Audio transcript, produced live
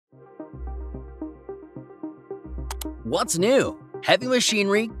What's new? Heavy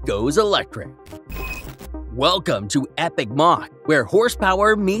machinery goes electric. Welcome to Epic Mach, where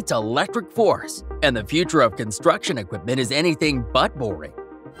horsepower meets electric force, and the future of construction equipment is anything but boring.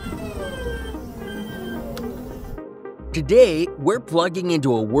 Today, we're plugging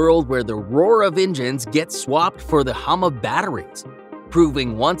into a world where the roar of engines gets swapped for the hum of batteries,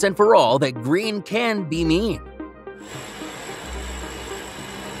 proving once and for all that green can be mean.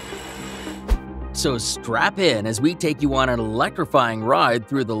 So strap in as we take you on an electrifying ride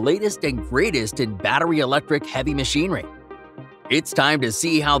through the latest and greatest in battery electric heavy machinery. It's time to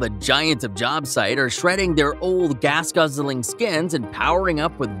see how the giants of job site are shredding their old gas-guzzling skins and powering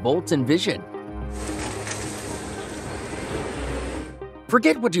up with volts and vision.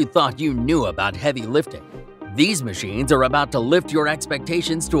 Forget what you thought you knew about heavy lifting. These machines are about to lift your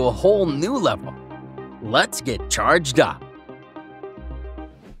expectations to a whole new level. Let's get charged up.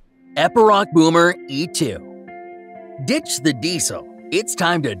 Epiroc Boomer E2. Ditch the diesel. It's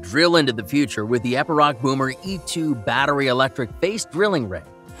time to drill into the future with the Epiroc Boomer E2 battery electric face drilling rig.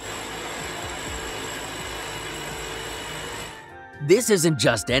 This isn't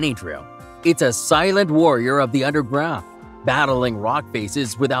just any drill. It's a silent warrior of the underground, battling rock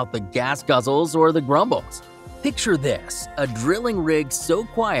faces without the gas guzzles or the grumbles. Picture this, a drilling rig so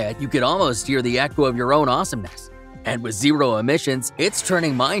quiet you could almost hear the echo of your own awesomeness. And with zero emissions, it's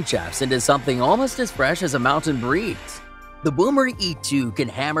turning mine shafts into something almost as fresh as a mountain breeze. The Boomer E2 can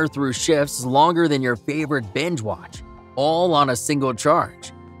hammer through shifts longer than your favorite binge watch, all on a single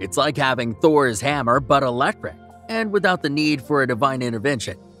charge. It's like having Thor's hammer but electric, and without the need for a divine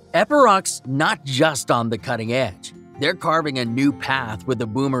intervention. Epiroc's not just on the cutting edge. They're carving a new path with the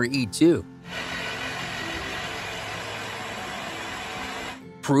Boomer E2.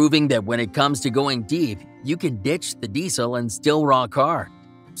 Proving that when it comes to going deep, you can ditch the diesel and still rock hard.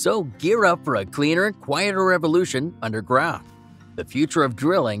 So gear up for a cleaner, quieter revolution underground. The future of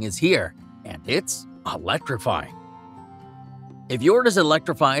drilling is here, and it's electrifying. If you're as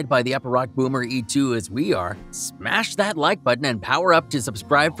electrified by the Epiroc Boomer E2 as we are, smash that like button and power up to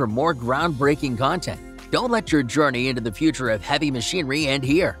subscribe for more groundbreaking content. Don't let your journey into the future of heavy machinery end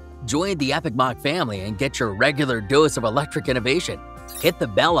here. Join the Epic Mach family and get your regular dose of electric innovation. Hit the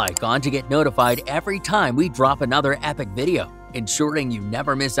bell icon to get notified every time we drop another epic video, ensuring you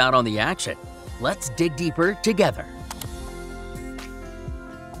never miss out on the action. Let's dig deeper together.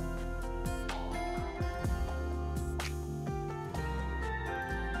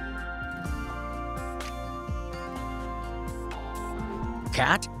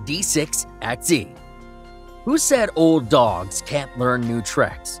 Cat D6XE. Who said old dogs can't learn new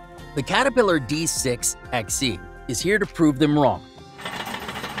tricks? The Caterpillar D6XE is here to prove them wrong.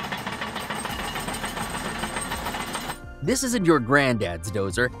 This isn't your granddad's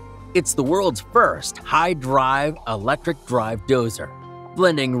dozer, it's the world's first high-drive electric drive dozer,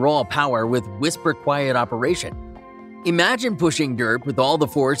 blending raw power with whisper-quiet operation. Imagine pushing dirt with all the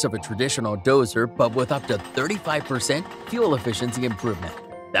force of a traditional dozer but with up to 35% fuel efficiency improvement.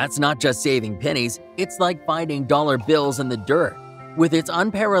 That's not just saving pennies, it's like finding dollar bills in the dirt. With its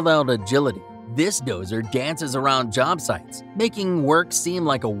unparalleled agility, this dozer dances around job sites, making work seem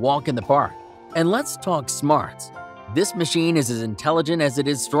like a walk in the park. And let's talk smarts. This machine is as intelligent as it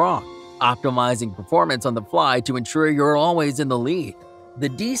is strong, optimizing performance on the fly to ensure you're always in the lead. The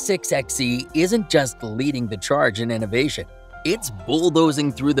D6XE isn't just leading the charge in innovation, it's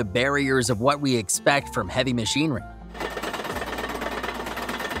bulldozing through the barriers of what we expect from heavy machinery.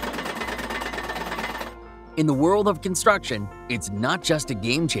 In the world of construction, it's not just a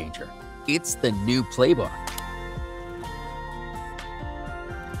game changer, it's the new playbook.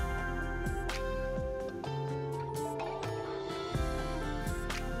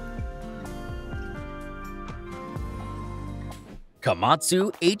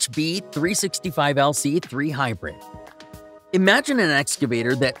 Komatsu HB 365LC3 Hybrid. Imagine an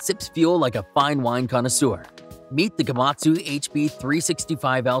excavator that sips fuel like a fine wine connoisseur. Meet the Komatsu HB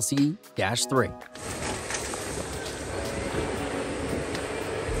 365LC-3.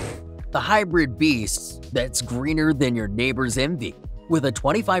 The hybrid beast that's greener than your neighbor's envy. With a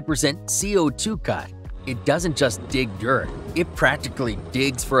 25% CO2 cut, it doesn't just dig dirt, it practically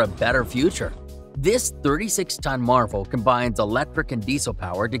digs for a better future. This 36-ton marvel combines electric and diesel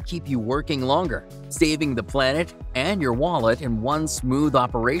power to keep you working longer, saving the planet and your wallet in one smooth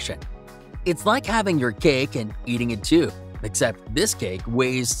operation. It's like having your cake and eating it too, except this cake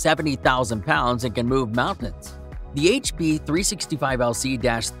weighs 70,000 pounds and can move mountains. The HB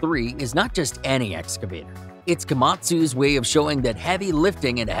 365LC-3 is not just any excavator. It's Komatsu's way of showing that heavy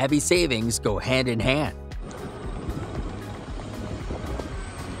lifting and heavy savings go hand in hand.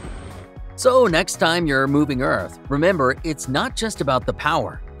 So next time you're moving Earth, remember it's not just about the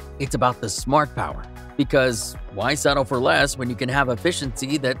power, it's about the smart power. Because why settle for less when you can have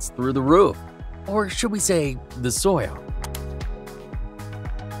efficiency that's through the roof? Or should we say, the soil?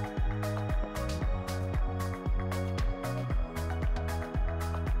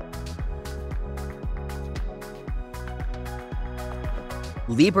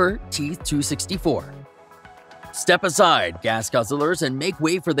 Liebherr T264. Step aside, gas guzzlers, and make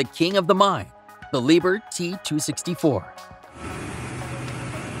way for the king of the mine, the Liebherr T264.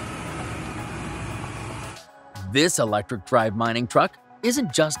 This electric drive mining truck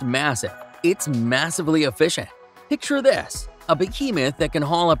isn't just massive, it's massively efficient. Picture this, a behemoth that can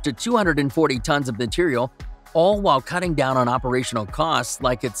haul up to 240 tons of material, all while cutting down on operational costs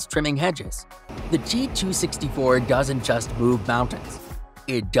like it's trimming hedges. The T264 doesn't just move mountains.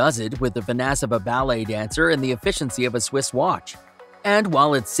 It does it with the finesse of a ballet dancer and the efficiency of a Swiss watch. And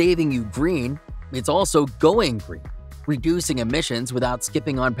while it's saving you green, it's also going green, reducing emissions without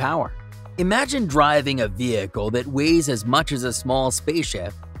skipping on power. Imagine driving a vehicle that weighs as much as a small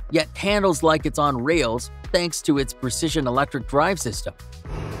spaceship, yet handles like it's on rails thanks to its precision electric drive system.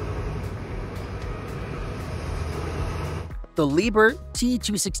 The Liebherr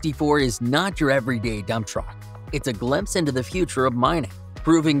T264 is not your everyday dump truck. It's a glimpse into the future of mining,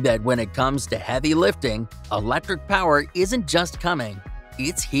 proving that when it comes to heavy lifting, electric power isn't just coming,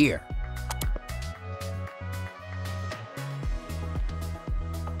 it's here.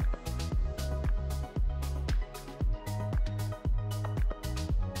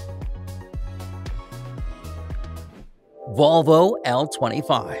 Volvo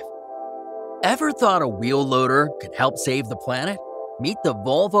L25. Ever thought a wheel loader could help save the planet? Meet the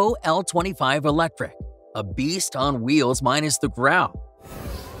Volvo L25 Electric, a beast on wheels minus the growl.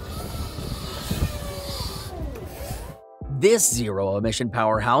 This zero-emission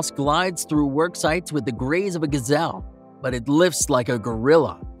powerhouse glides through work sites with the grace of a gazelle, but it lifts like a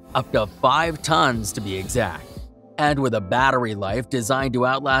gorilla, up to 5 tons to be exact. And with a battery life designed to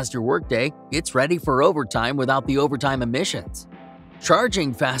outlast your workday, it's ready for overtime without the overtime emissions.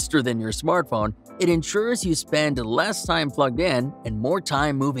 Charging faster than your smartphone, it ensures you spend less time plugged in and more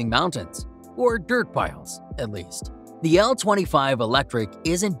time moving mountains, or dirt piles, at least. The L25 Electric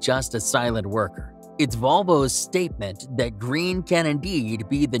isn't just a silent worker. It's Volvo's statement that green can indeed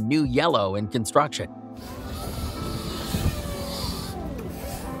be the new yellow in construction.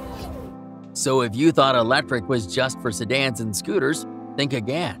 So if you thought electric was just for sedans and scooters, think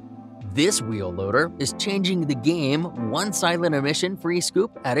again. This wheel loader is changing the game one silent emission-free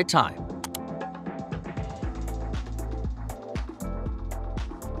scoop at a time.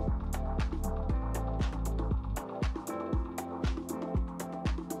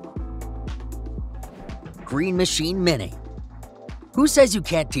 Green Machine Mini. Who says you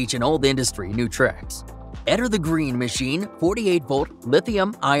can't teach an old industry new tricks? Enter the Green Machine 48-volt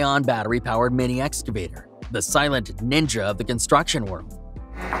lithium-ion battery-powered mini excavator, the silent ninja of the construction world.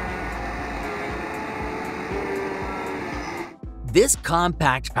 This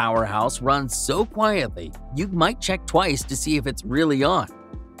compact powerhouse runs so quietly, you might check twice to see if it's really on.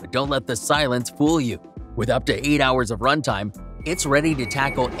 But don't let the silence fool you. With up to 8 hours of runtime, it's ready to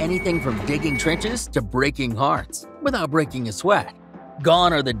tackle anything from digging trenches to breaking hearts, without breaking a sweat.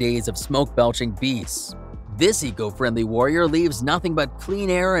 Gone are the days of smoke-belching beasts. This eco-friendly warrior leaves nothing but clean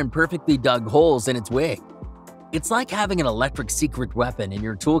air and perfectly dug holes in its wake. It's like having an electric secret weapon in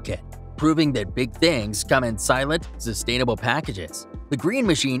your toolkit, proving that big things come in silent, sustainable packages. The Green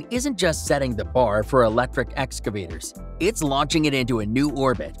Machine isn't just setting the bar for electric excavators, it's launching it into a new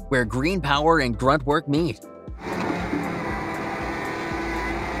orbit where green power and grunt work meet.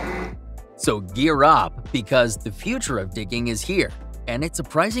 So gear up, because the future of digging is here, and it's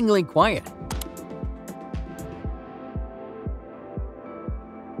surprisingly quiet.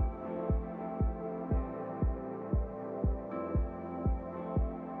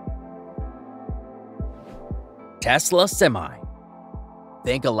 Tesla Semi.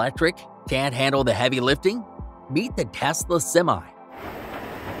 Think electric? Can't handle the heavy lifting? Meet the Tesla Semi.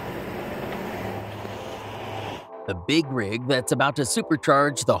 The big rig that's about to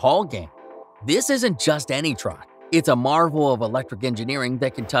supercharge the haul game. This isn't just any truck. It's a marvel of electric engineering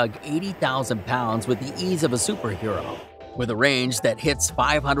that can tug 80,000 pounds with the ease of a superhero. With a range that hits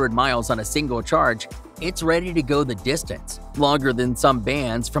 500 miles on a single charge, it's ready to go the distance, longer than some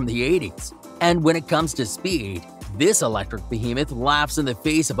bands from the 80s. And when it comes to speed, this electric behemoth laughs in the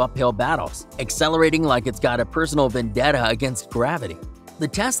face of uphill battles, accelerating like it's got a personal vendetta against gravity. The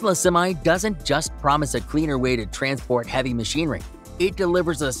Tesla Semi doesn't just promise a cleaner way to transport heavy machinery. It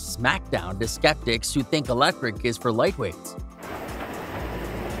delivers a smackdown to skeptics who think electric is for lightweights.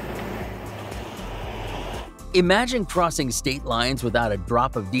 Imagine crossing state lines without a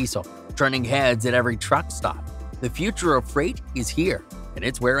drop of diesel, turning heads at every truck stop. The future of freight is here, and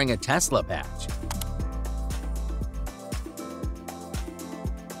it's wearing a Tesla patch.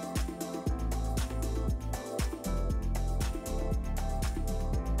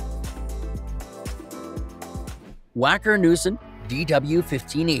 Wacker Neuson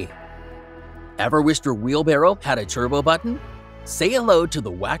DW15E. Ever wished your wheelbarrow had a turbo button? Say hello to the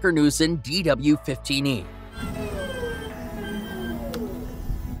Wacker Neuson DW15E.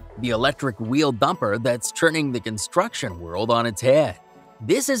 The electric wheel dumper that's turning the construction world on its head.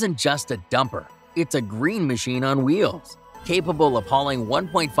 This isn't just a dumper, it's a green machine on wheels, capable of hauling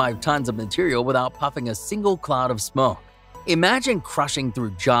 1.5 tons of material without puffing a single cloud of smoke. Imagine crushing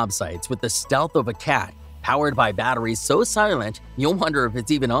through job sites with the stealth of a cat, powered by batteries so silent you'll wonder if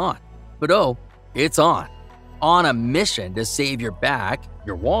it's even on. But oh, it's on. On a mission to save your back,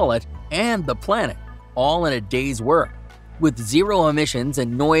 your wallet, and the planet, all in a day's work. With zero emissions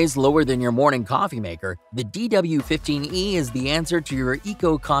and noise lower than your morning coffee maker, the DW15E is the answer to your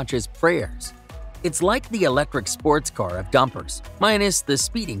eco-conscious prayers. It's like the electric sports car of dumpers, minus the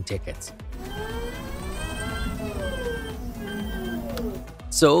speeding tickets.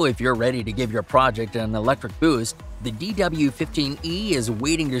 So if you're ready to give your project an electric boost, the DW15E is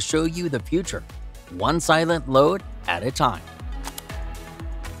waiting to show you the future, one silent load at a time.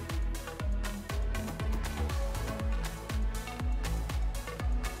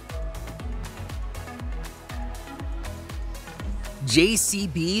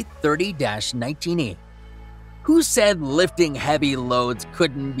 JCB 30-19E. Who said lifting heavy loads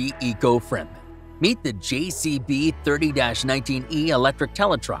couldn't be eco-friendly? Meet the JCB 30-19E electric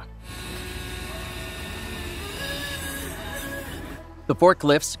teletruck. The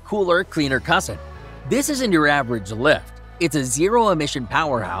forklift's cooler, cleaner cousin. This isn't your average lift. It's a zero-emission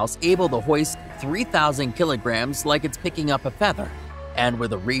powerhouse able to hoist 3,000 kilograms like it's picking up a feather. And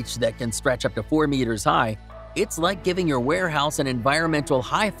with a reach that can stretch up to 4 meters high, it's like giving your warehouse an environmental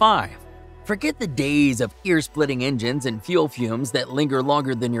high five. Forget the days of ear-splitting engines and fuel fumes that linger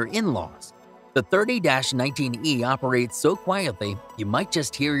longer than your in-laws. The 30-19E operates so quietly, you might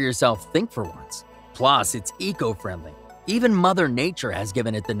just hear yourself think for once. Plus, it's eco-friendly. Even Mother Nature has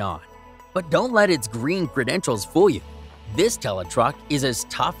given it the nod. But don't let its green credentials fool you. This teletruck is as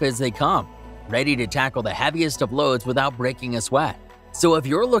tough as they come, ready to tackle the heaviest of loads without breaking a sweat. So if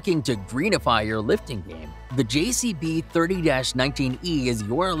you're looking to greenify your lifting game, the JCB 30-19E is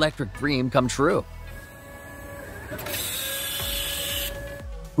your electric dream come true.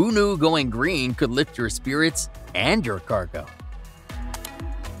 Who knew going green could lift your spirits and your cargo?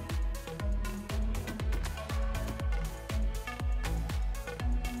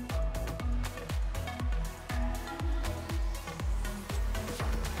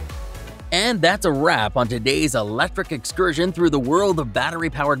 And that's a wrap on today's electric excursion through the world of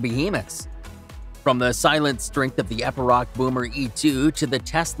battery-powered behemoths. From the silent strength of the Epiroc Boomer E2 to the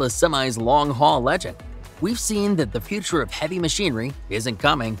Tesla Semi's long-haul legend, we've seen that the future of heavy machinery isn't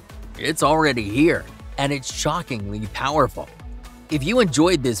coming, it's already here, and it's shockingly powerful. If you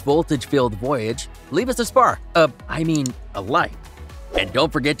enjoyed this voltage-filled voyage, leave us a spark, a like. And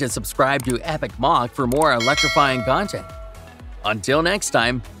don't forget to subscribe to Epic Mach for more electrifying content. Until next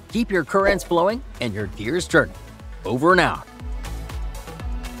time, keep your currents flowing and your gears turning. Over and out.